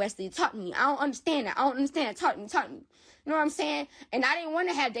that mean, Wesley? Talk to me. I don't understand that. Talk to me. You know what I'm saying? And I didn't want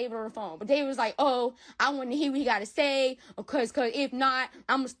to have David on the phone. But David was like, oh, I want to hear what he got to say. Because if not,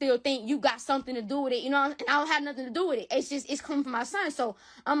 I'm going to still think you got something to do with it. And I don't have nothing to do with it. It's coming from my son. So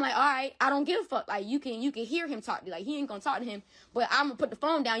I'm like, all right, I don't give a fuck. Like, you can hear him talk to you. Like, he ain't going to talk to him. But I'm going to put the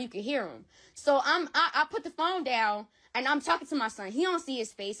phone down. You can hear him. So I'm I put the phone down and I'm talking to my son. He don't see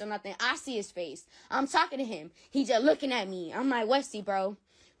his face or nothing. I see his face. I'm talking to him. He just looking at me. I'm like, Westy, bro,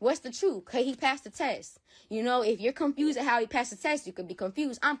 what's the truth? Cause he passed the test. You know, if you're confused at how he passed the test, you could be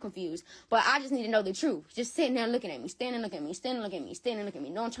confused. I'm confused. But I just need to know the truth. Just sitting there looking at me, standing looking at me, standing looking at me, standing looking at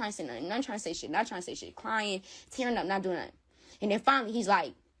me. No one trying to say nothing. Not trying to say shit. Not trying to say shit. Crying, tearing up, not doing nothing. And then finally he's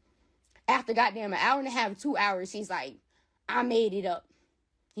like, after goddamn an hour and a half, 2 hours, he's like, I made it up.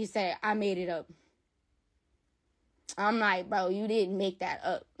 He said, I made it up. I'm like, bro, you didn't make that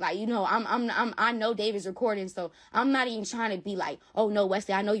up. Like, you know, I know David's recording, so I'm not even trying to be like, oh no,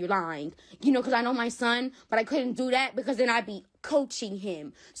 Wesley, I know you're lying. You know, because I know my son, but I couldn't do that because then I'd be coaching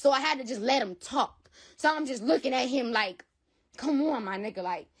him. So I had to just let him talk. So I'm just looking at him like, come on, my nigga,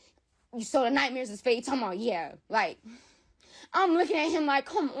 like, you saw the nightmares is fake. Talking about, yeah, like, I'm looking at him like,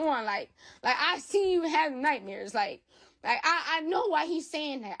 come on, like I see you having nightmares, like I know why he's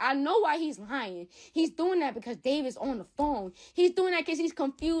saying that. I know why he's lying. He's doing that because David's on the phone. He's doing that because he's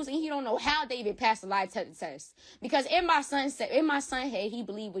confused and he don't know how David passed the lie detector test. Because in my son's head, he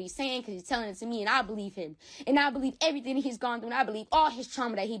believed what he's saying because he's telling it to me, and I believe him. And I believe everything that he's gone through, and I believe all his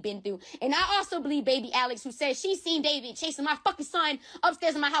trauma that he's been through. And I also believe baby Alex, who says she's seen David chasing my fucking son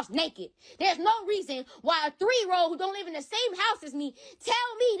upstairs in my house naked. There's no reason why a 3-year-old who don't live in the same house as me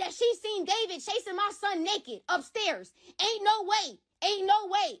tell me that she's seen David chasing my son naked upstairs. Ain't no way. Ain't no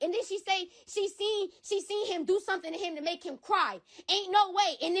way. And then she say she seen him do something to him to make him cry. Ain't no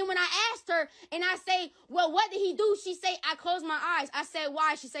way. And then when I asked her and I say, well, what did he do? She say, I closed my eyes. I said,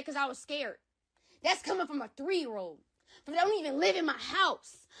 why? She said, because I was scared. That's coming from a 3-year-old. But they don't even live in my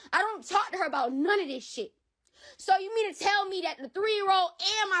house. I don't talk to her about none of this shit. So you mean to tell me that the 3-year-old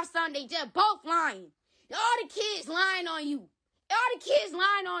and my son, they just both lying? All the kids lying on you. All the kids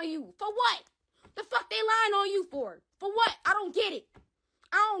lying on you. For what? The fuck they lying on you for? For what? I don't get it.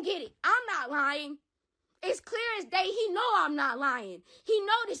 I don't get it. I'm not lying. It's clear as day. He know I'm not lying. He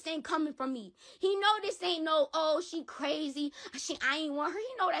know this ain't coming from me. He know this ain't no, oh, she crazy. I ain't want her.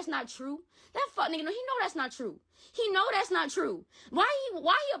 He know that's not true. That fuck nigga, he know that's not true. He know that's not true. Why he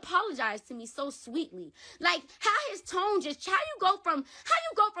apologized to me so sweetly? Like, how his tone just, how you go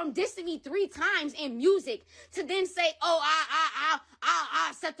from dissing me 3 times in music to then say, oh, I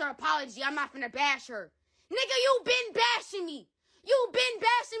accept her apology. I'm not finna bash her. Nigga, you been bashing me. You been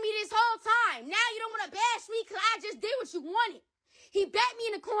bashing me this whole time. Now you don't want to bash me because I just did what you wanted. He backed me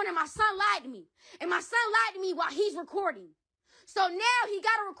in the corner and my son lied to me. And my son lied to me while he's recording. So now he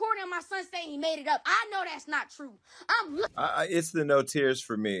got a recording of my son saying he made it up. I know that's not true. It's the no tears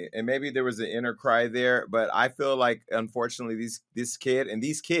for me. And maybe there was an inner cry there, but I feel like, unfortunately, this kid and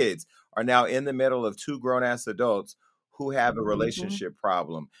these kids are now in the middle of 2 grown-ass adults who have a relationship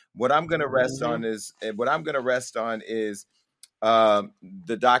problem. What I'm going to rest on is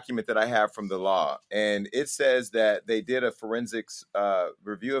the document that I have from the law. And it says that they did a forensics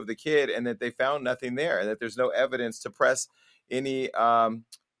review of the kid and that they found nothing there and that there's no evidence to press any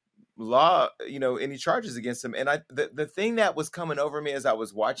law, any charges against him. And the thing that was coming over me as I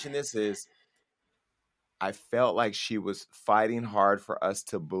was watching this is I felt like she was fighting hard for us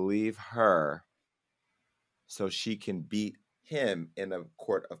to believe her so she can beat him in a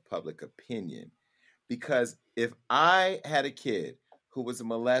court of public opinion. Because if I had a kid who was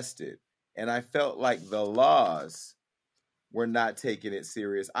molested and I felt like the laws were not taking it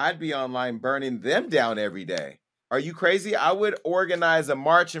serious, I'd be online burning them down every day. Are you crazy? I would organize a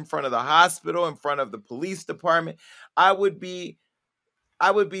march in front of the hospital, in front of the police department. I would be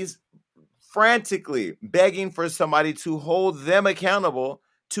frantically begging for somebody to hold them accountable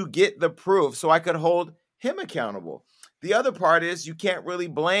to get the proof so I could hold him accountable. The other part is you can't really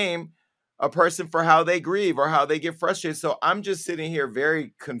blame a person for how they grieve or how they get frustrated. So I'm just sitting here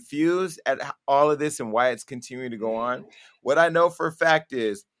very confused at all of this and why it's continuing to go on. What I know for a fact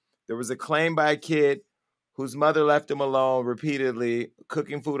is there was a claim by a kid whose mother left him alone repeatedly,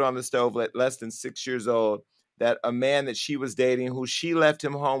 cooking food on the stove at less than 6 years old, that a man that she was dating, who she left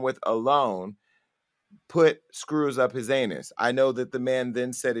him home with alone, put screws up his anus. I know that the man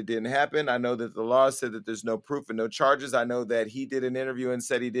then said it didn't happen. I know that the law said that there's no proof and no charges. I know that he did an interview and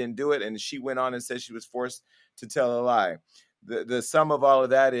said he didn't do it, and she went on and said she was forced to tell a lie. The sum of all of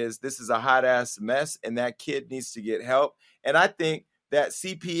that is this is a hot-ass mess, and that kid needs to get help. And I think that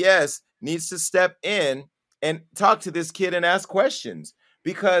CPS needs to step in and talk to this kid and ask questions,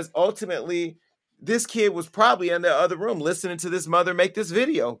 because ultimately this kid was probably in the other room listening to this mother make this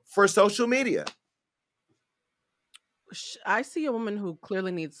video for social media. I see a woman who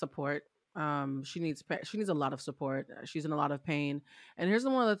clearly needs support. She needs a lot of support. She's in a lot of pain. And here's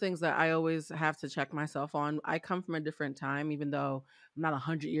one of the things that I always have to check myself on. I come from a different time, even though I'm not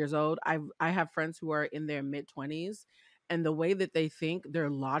 100 years old. I have friends who are in their mid 20s, and the way that they think, their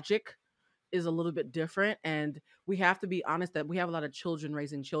logic is a little bit different. And we have to be honest that we have a lot of children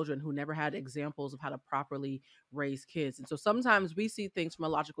raising children who never had examples of how to properly raise kids. And so sometimes we see things from a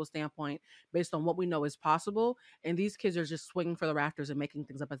logical standpoint based on what we know is possible, and these kids are just swinging for the rafters and making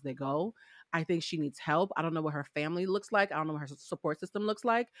things up as they go. I think she needs help. I don't know what her family looks like. I don't know what her support system looks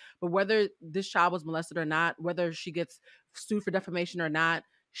like. But whether this child was molested or not, whether she gets sued for defamation or not,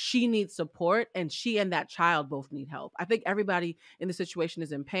 she needs support, and she and that child both need help. I think everybody in the situation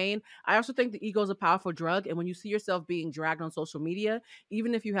is in pain. I also think the ego is a powerful drug. And when you see yourself being dragged on social media,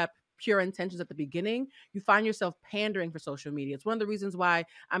 even if you have pure intentions at the beginning, you find yourself pandering for social media. It's one of the reasons why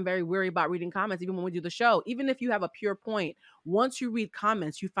I'm very weary about reading comments, even when we do the show. Even if you have a pure point, once you read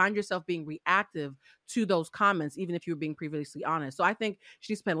comments, you find yourself being reactive to those comments, even if you were being previously honest. So I think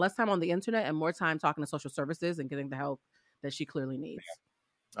she spent less time on the internet and more time talking to social services and getting the help that she clearly needs.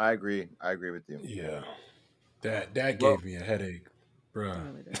 I agree. I agree with you. Yeah. That gave me a headache, bro.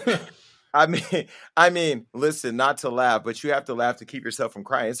 I mean, listen, not to laugh, but you have to laugh to keep yourself from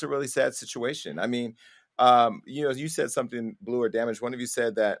crying. It's a really sad situation. I mean, you said something, Blue or Damage. One of you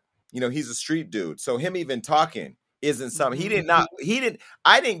said that, he's a street dude. So him even talking isn't something.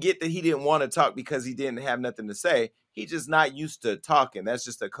 I didn't get that he didn't want to talk because he didn't have nothing to say. He just not used to talking. That's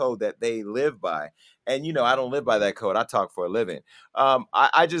just a code that they live by. And, I don't live by that code. I talk for a living.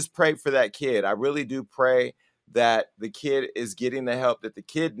 I just pray for that kid. I really do pray that the kid is getting the help that the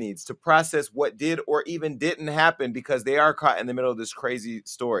kid needs to process what did or even didn't happen, because they are caught in the middle of this crazy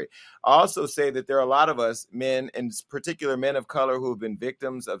story. I also say that there are a lot of us, men, in particular men of color, who have been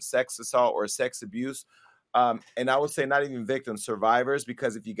victims of sex assault or sex abuse. And I would say not even victims, survivors,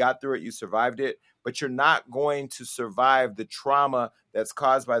 because if you got through it, you survived it, but you're not going to survive the trauma that's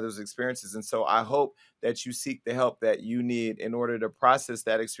caused by those experiences. And so I hope that you seek the help that you need in order to process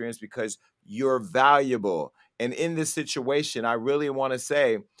that experience, because you're valuable. And in this situation, I really want to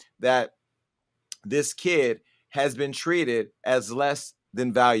say that this kid has been treated as less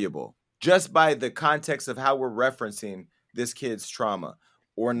than valuable just by the context of how we're referencing this kid's trauma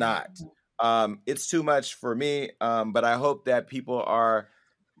or not. It's too much for me, but I hope that people are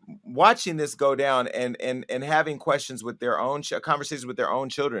watching this go down and having questions with their own conversations with their own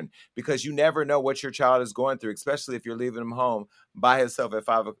children, because you never know what your child is going through, especially if you're leaving him home by himself at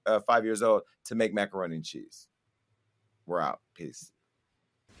 5 years old to make macaroni and cheese. We're out. Peace.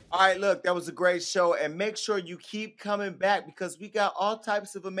 All right, look, that was a great show, and make sure you keep coming back, because we got all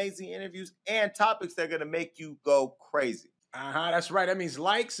types of amazing interviews and topics that are going to make you go crazy. That's right. That means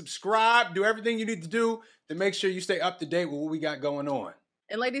like, subscribe, do everything you need to do to make sure you stay up to date with what we got going on.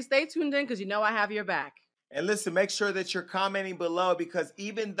 And ladies, stay tuned in, because I have your back. And listen, make sure that you're commenting below, because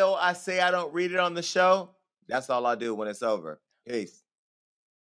even though I say I don't read it on the show, that's all I do when it's over. Peace.